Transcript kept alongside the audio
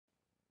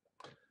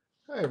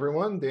Hi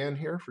everyone, Dan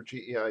here for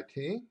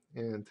GEIT,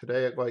 and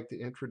today I'd like to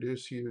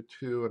introduce you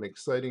to an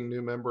exciting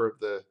new member of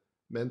the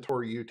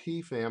Mentor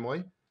UT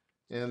family,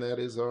 and that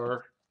is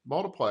our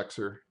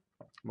Multiplexer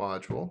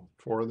module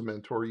for the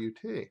Mentor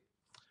UT.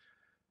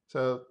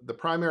 So the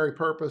primary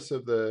purpose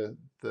of the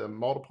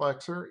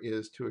Multiplexer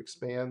is to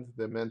expand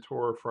the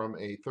Mentor from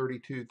a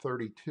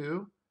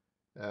 3232,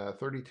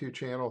 32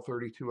 channel,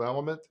 32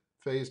 element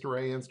phased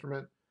array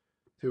instrument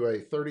to a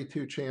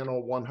 32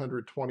 channel,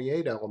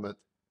 128 element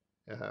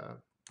uh,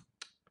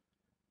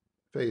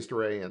 phased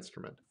array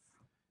instrument.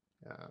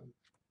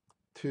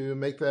 To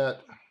make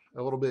that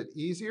a little bit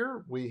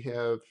easier, we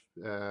have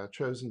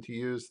chosen to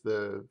use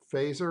the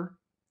Phasor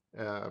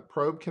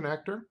probe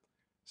connector.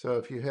 So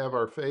if you have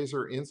our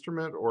Phasor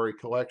instrument or a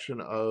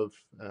collection of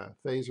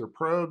Phasor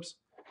probes,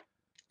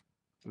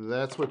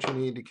 that's what you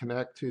need to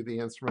connect to the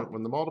instrument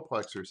when the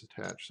multiplexer is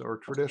attached. So our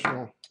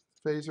traditional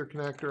Phasor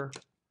connector,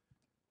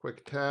 quick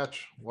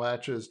attach,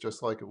 latches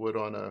just like it would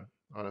on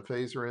a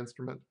Phasor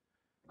instrument.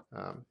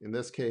 In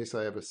this case,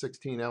 I have a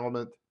 16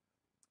 element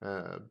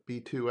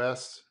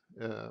B2S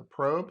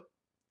probe,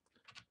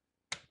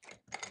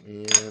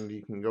 and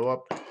you can go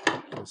up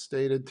as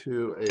stated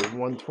to a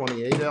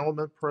 128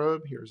 element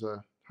probe. Here's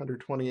a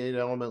 128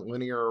 element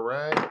linear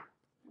array,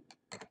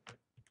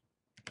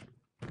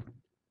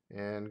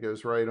 and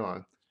goes right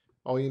on.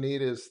 All you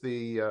need is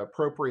the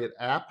appropriate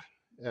app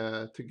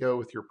to go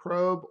with your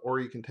probe, or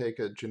you can take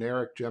a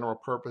generic general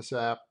purpose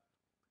app.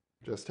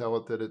 Just tell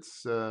it that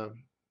it's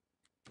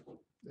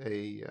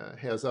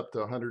has up to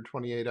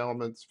 128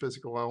 elements,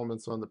 physical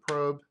elements on the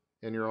probe,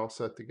 and you're all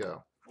set to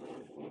go.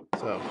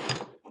 So,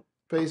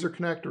 Phasor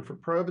connector for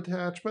probe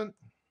attachment.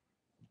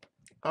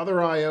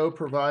 Other I/O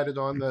provided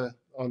on the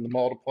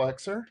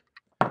multiplexer.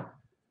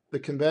 The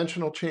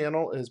conventional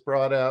channel is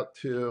brought out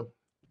to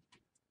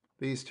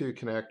these two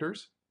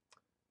connectors.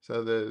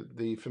 So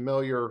the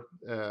familiar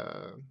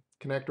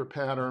connector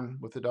pattern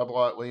with the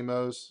double-aught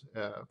LEMOs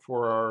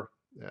for our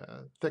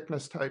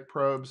thickness type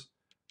probes,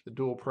 the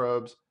dual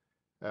probes.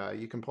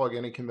 You can plug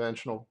any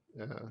conventional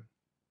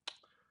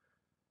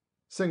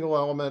single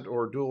element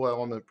or dual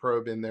element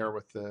probe in there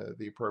with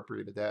the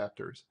appropriate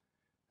adapters.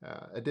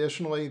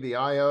 Additionally, the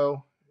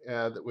I/O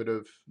that would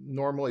have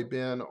normally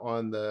been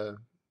on the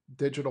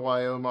digital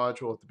I/O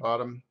module at the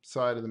bottom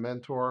side of the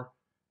Mentor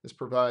is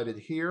provided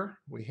here.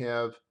 We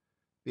have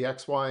the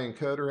XY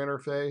encoder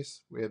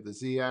interface. We have the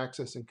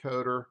Z-axis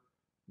encoder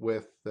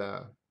with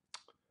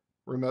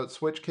remote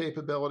switch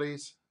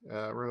capabilities,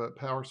 remote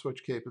power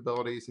switch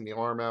capabilities, and the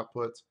alarm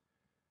outputs.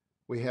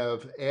 We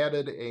have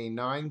added a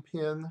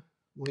 9-pin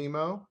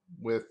LEMO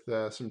with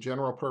some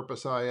general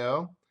purpose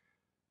I/O.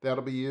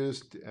 That'll be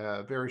used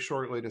very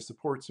shortly to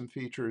support some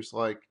features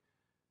like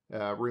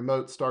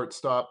remote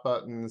start-stop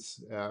buttons,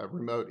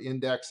 remote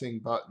indexing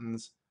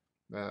buttons,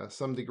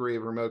 some degree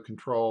of remote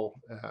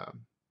control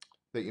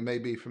that you may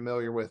be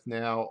familiar with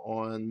now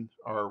on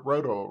our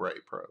roto array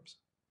probes.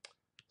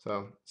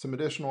 So some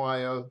additional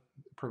I/O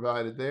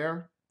provided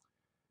there.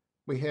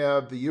 We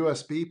have the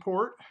USB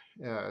port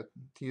to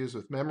use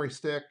with memory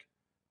stick,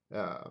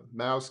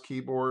 mouse,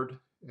 keyboard,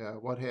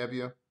 what have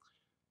you.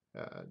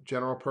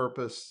 General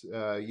purpose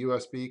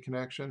USB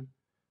connection.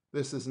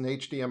 This is an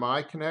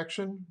HDMI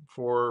connection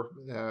for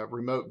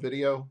remote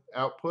video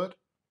output.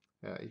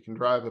 You can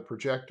drive a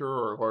projector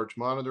or a large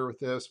monitor with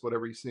this.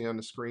 Whatever you see on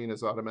the screen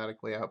is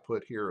automatically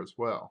output here as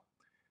well.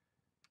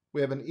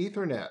 We have an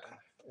Ethernet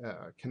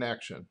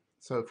connection.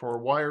 So for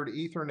wired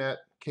Ethernet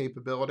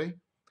capability,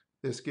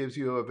 this gives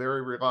you a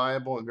very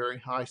reliable and very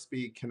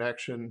high-speed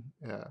connection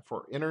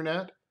for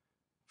internet,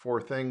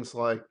 for things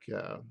like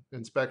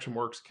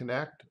InspectionWorks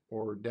Connect,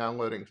 or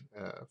downloading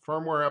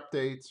firmware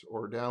updates,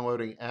 or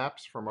downloading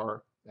apps from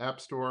our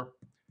App Store,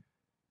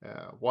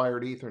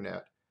 wired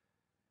Ethernet.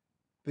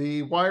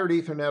 The wired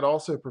Ethernet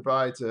also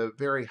provides a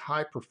very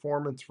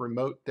high-performance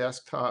remote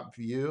desktop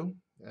view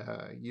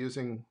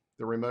using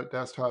the remote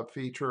desktop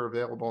feature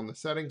available in the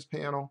settings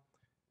panel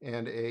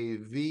and a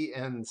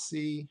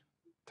VNC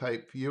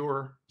type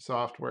viewer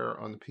software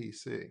on the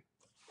PC.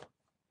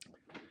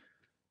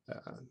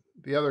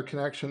 The other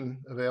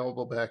connection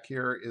available back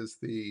here is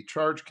the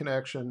charge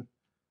connection,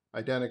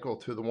 identical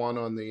to the one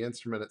on the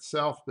instrument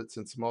itself, but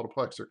since the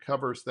multiplexer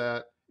covers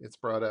that, it's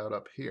brought out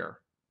up here.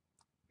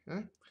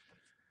 Okay.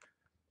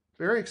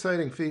 Very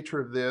exciting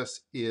feature of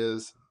this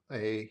is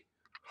a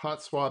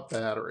hot swap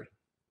battery.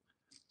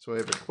 So we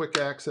have a quick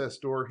access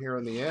door here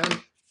on the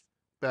end.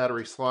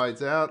 Battery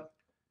slides out.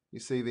 You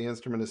see the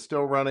instrument is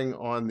still running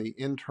on the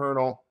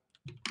internal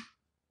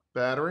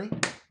battery.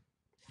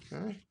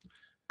 Okay.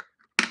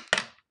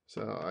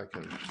 So I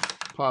can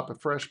pop a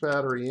fresh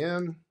battery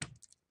in,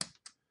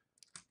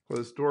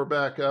 close the door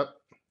back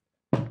up,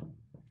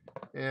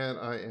 and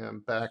I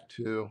am back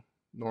to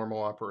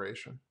normal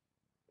operation.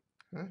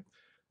 Okay.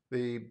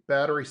 The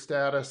battery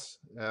status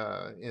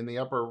in the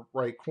upper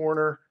right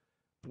corner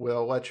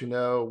will let you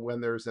know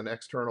when there's an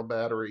external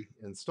battery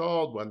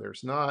installed, when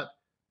there's not,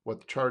 what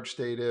the charge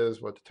state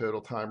is, what the total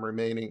time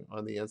remaining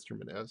on the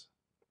instrument is.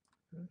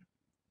 Okay.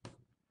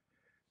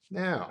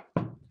 Now,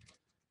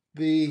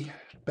 the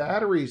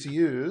batteries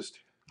used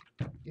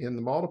in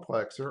the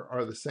multiplexer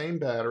are the same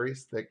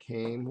batteries that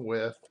came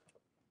with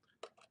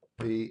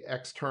the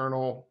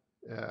external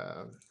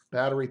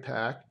battery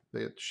pack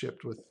that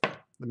shipped with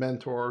the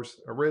Mentors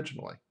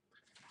originally.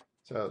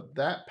 So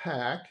that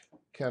pack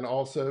can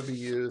also be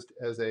used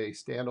as a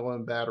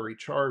standalone battery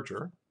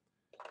charger.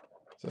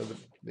 So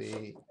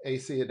the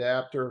AC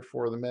adapter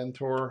for the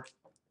Mentor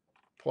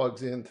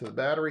plugs into the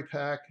battery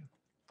pack,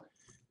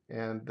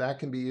 and that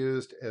can be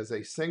used as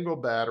a single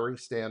battery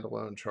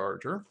standalone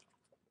charger.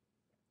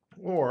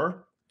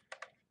 Or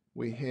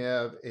we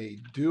have a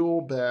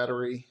dual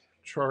battery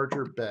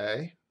charger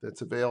bay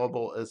that's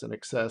available as an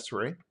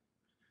accessory.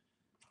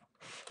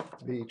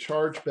 The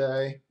charge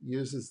bay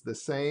uses the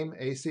same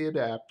AC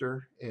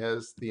adapter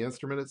as the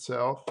instrument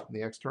itself and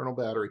the external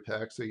battery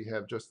pack, so you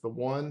have just the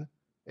one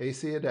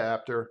AC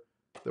adapter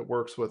that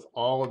works with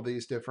all of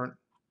these different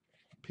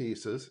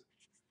pieces.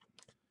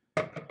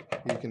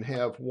 You can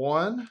have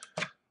one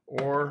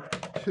or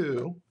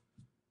two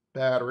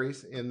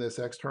batteries in this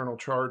external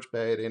charge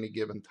bay at any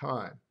given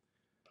time.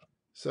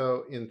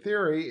 So in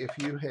theory, if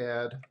you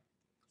had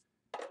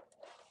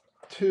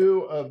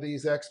two of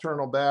these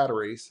external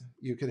batteries,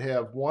 you could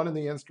have one in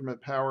the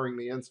instrument powering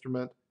the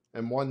instrument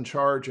and one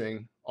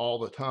charging all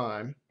the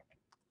time.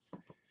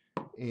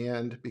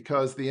 And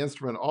because the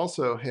instrument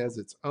also has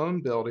its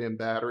own built-in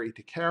battery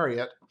to carry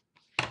it,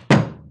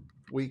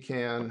 we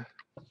can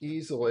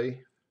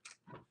easily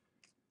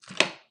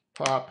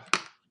pop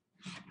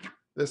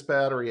this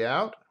battery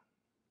out,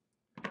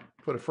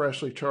 put a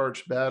freshly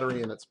charged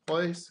battery in its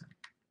place,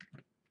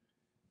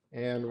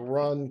 and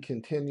run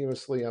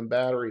continuously on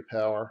battery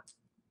power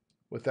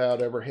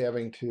without ever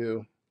having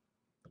to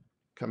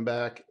come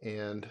back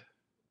and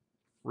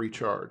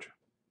recharge,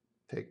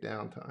 take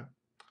downtime.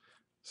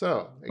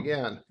 So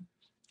again,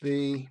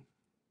 the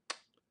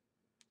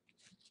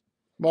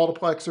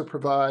multiplexer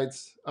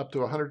provides up to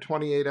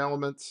 128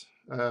 elements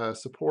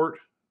support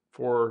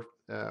for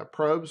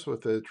probes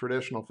with the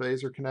traditional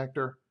Phasor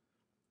connector.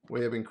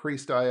 We have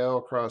increased I/O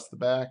across the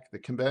back. The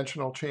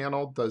conventional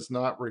channel does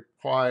not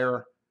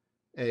require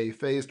a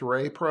phased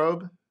array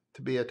probe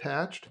to be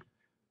attached.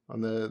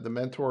 On the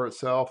Mentor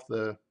itself,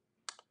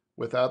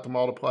 without the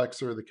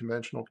multiplexer, the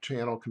conventional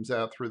channel comes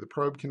out through the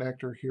probe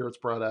connector. Here it's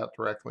brought out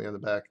directly on the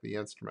back of the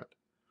instrument.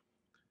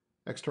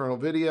 External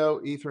video,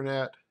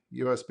 Ethernet,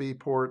 USB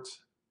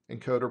ports,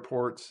 encoder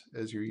ports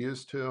as you're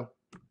used to,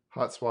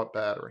 hot swap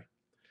battery.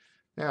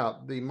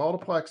 Now, the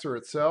multiplexer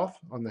itself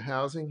on the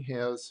housing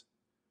has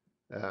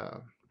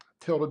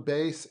tilted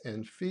base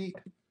and feet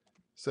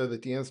so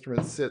that the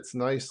instrument sits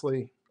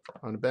nicely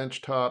on a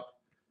bench top,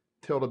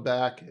 tilted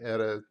back at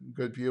a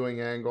good viewing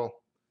angle,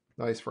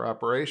 nice for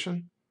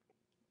operation.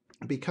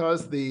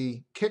 Because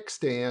the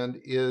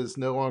kickstand is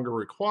no longer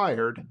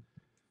required,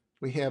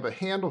 we have a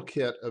handle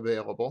kit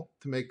available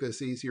to make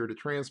this easier to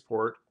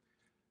transport.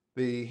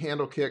 The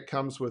handle kit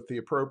comes with the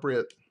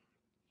appropriate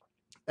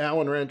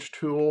Allen wrench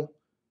tool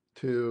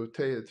to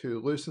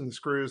loosen the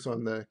screws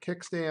on the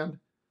kickstand.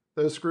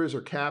 Those screws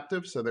are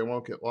captive, so they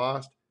won't get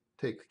lost.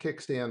 Take the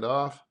kickstand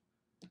off,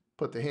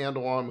 put the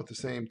handle on with the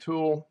same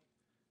tool,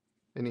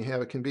 and you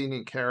have a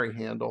convenient carry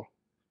handle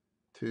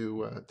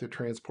to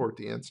transport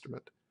the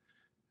instrument.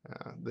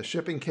 The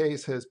shipping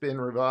case has been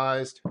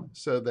revised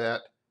so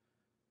that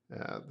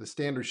the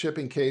standard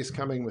shipping case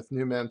coming with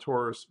new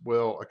Mentors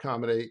will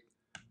accommodate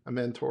a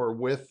Mentor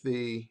with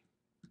the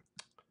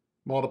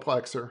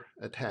multiplexer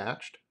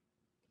attached.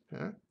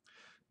 Okay.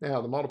 Now,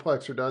 the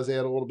multiplexer does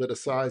add a little bit of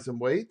size and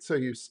weight, so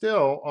you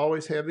still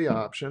always have the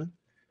option.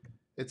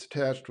 It's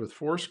attached with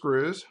 4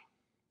 screws.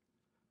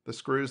 The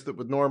screws that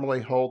would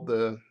normally hold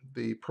the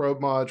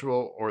probe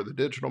module or the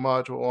digital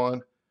module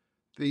on.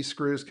 These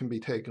screws can be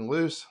taken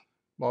loose,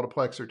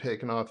 multiplexer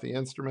taken off the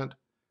instrument,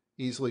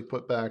 easily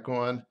put back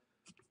on.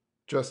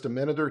 Just a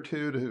minute or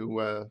two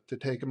to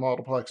take a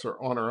multiplexer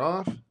on or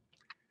off.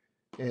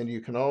 And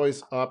you can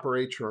always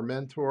operate your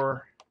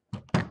Mentor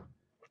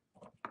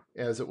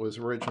as it was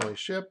originally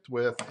shipped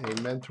with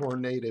a Mentor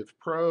native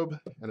probe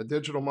and a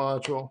digital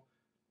module.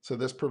 So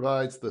this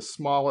provides the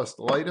smallest,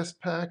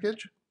 lightest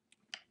package.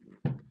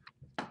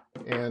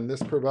 And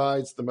this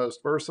provides the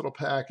most versatile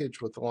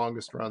package with the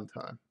longest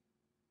runtime.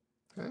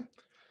 Okay.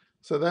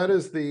 So that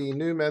is the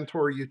new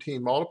Mentor UT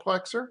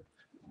Multiplexer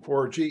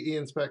for GE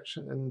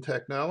Inspection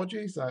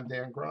Technologies. I'm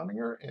Dan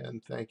Groninger,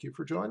 and thank you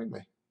for joining me.